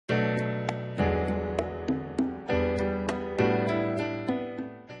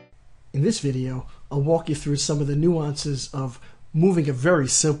In this video, I'll walk you through some of the nuances of moving a very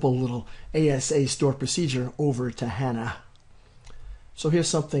simple little ASA store procedure over to HANA. So here's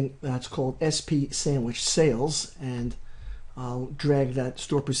something that's called SP Sandwich Sales, and I'll drag that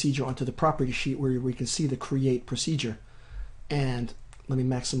store procedure onto the property sheet where we can see the create procedure. And let me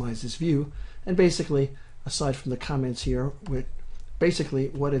maximize this view. And basically, aside from the comments here, basically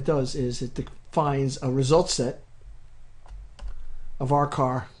what it does is it defines a result set of our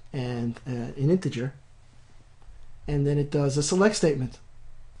car and an integer, and then it does a select statement.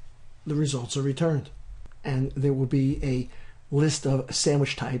 The results are returned, and there will be a list of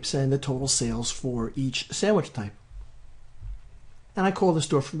sandwich types and the total sales for each sandwich type. And I call the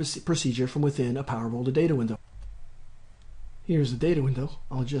store procedure from within a Power Folder data window. Here's the data window.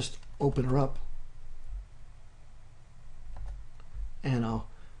 I'll just open her up, and I'll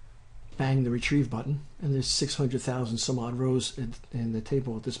bang the retrieve button, and there's 600,000 some odd rows in the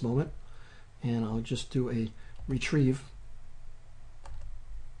table at this moment, and I'll just do a retrieve.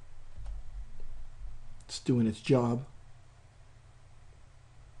 It's doing its job.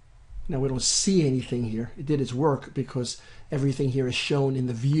 Now we don't see anything here. It did its work because everything here is shown in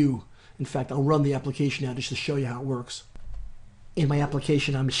the view. In fact, I'll run the application now just to show you how it works. In my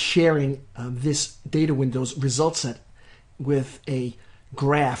application, I'm sharing this data window's result set with a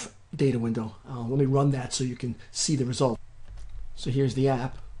graph data window. Let me run that so you can see the result. So here's the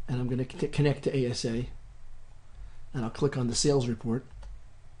app, and I'm going to connect to ASA, and I'll click on the sales report,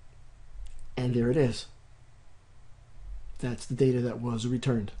 and there it is. That's the data that was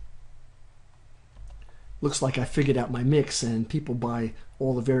returned. Looks like I figured out my mix, and people buy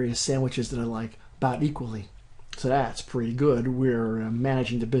all the various sandwiches that I like about equally. So that's pretty good. We're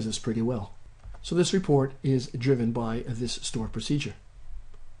managing the business pretty well. So this report is driven by this store procedure.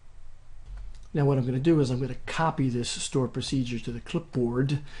 Now what I'm going to do is I'm going to copy this store procedure to the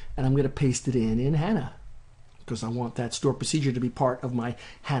clipboard, and I'm going to paste it in HANA because I want that store procedure to be part of my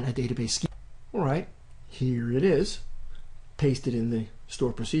HANA database scheme. All right, here it is. Paste it in the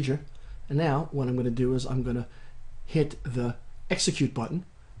store procedure. And now what I'm going to do is I'm going to hit the execute button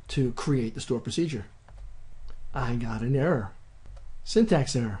to create the store procedure. I got an error.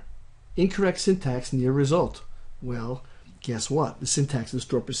 Syntax error. Incorrect syntax near result. Well, guess what? The syntax of the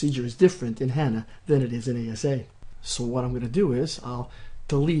store procedure is different in HANA than it is in ASA. So what I'm going to do is I'll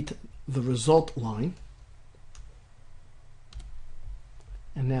delete the result line,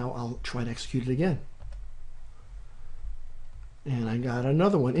 and now I'll try to execute it again. And I got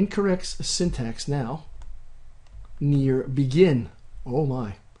another one. Incorrect syntax now near begin. Oh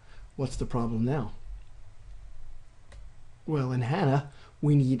my, what's the problem now? Well, in HANA,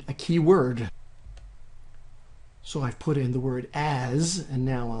 we need a keyword. So I've put in the word as, and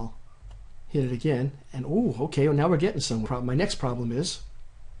now I'll hit it again. And oh, okay, well, now we're getting somewhere. My next problem is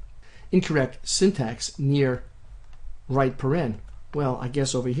incorrect syntax near right paren. Well, I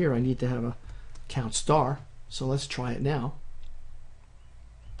guess over here I need to have a count star. So let's try it now.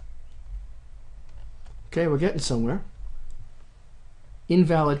 Okay, we're getting somewhere.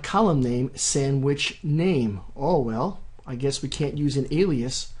 Invalid column name, sandwich name. Oh, well, I guess we can't use an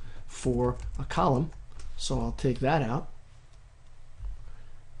alias for a column, so I'll take that out.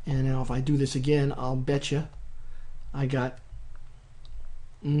 And now if I do this again, I'll bet you I got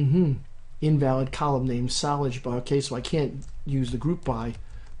invalid column name, solid bar. Okay, so I can't use the group by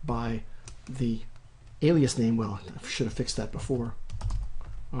the alias name. Well, I should have fixed that before.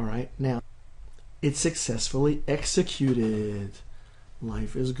 All right, now it's successfully executed.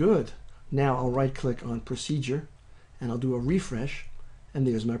 Life is good. Now I'll right click on procedure, and I'll do a refresh, and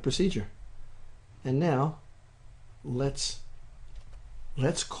there's my procedure. And now let's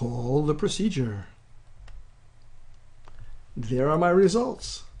call the procedure. There are my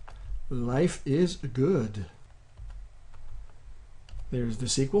results. Life is good. There's the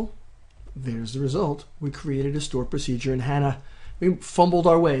SQL. There's the result. We created a store procedure in HANA. We fumbled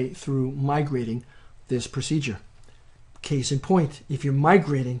our way through migrating this procedure. Case in point, if you're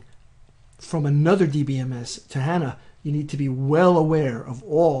migrating from another DBMS to HANA, you need to be well aware of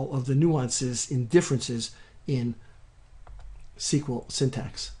all of the nuances and differences in SQL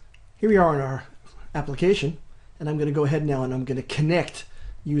syntax. Here we are in our application, and I'm going to go ahead now and I'm going to connect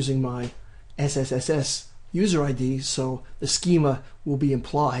using my SSSS user ID, so the schema will be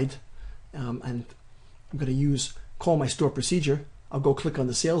implied, and I'm going to call my store procedure. I'll go click on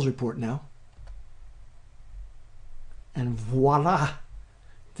the sales report now, and voila,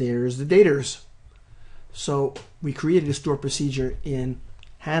 there's the daters. So we created a store procedure in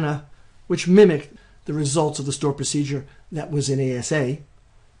HANA which mimicked the results of the store procedure that was in ASA,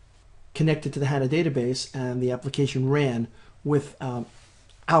 connected to the HANA database, and the application ran with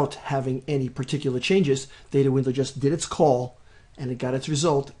without having any particular changes. Data window just did its call and it got its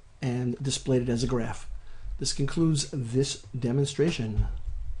result and displayed it as a graph. This concludes this demonstration.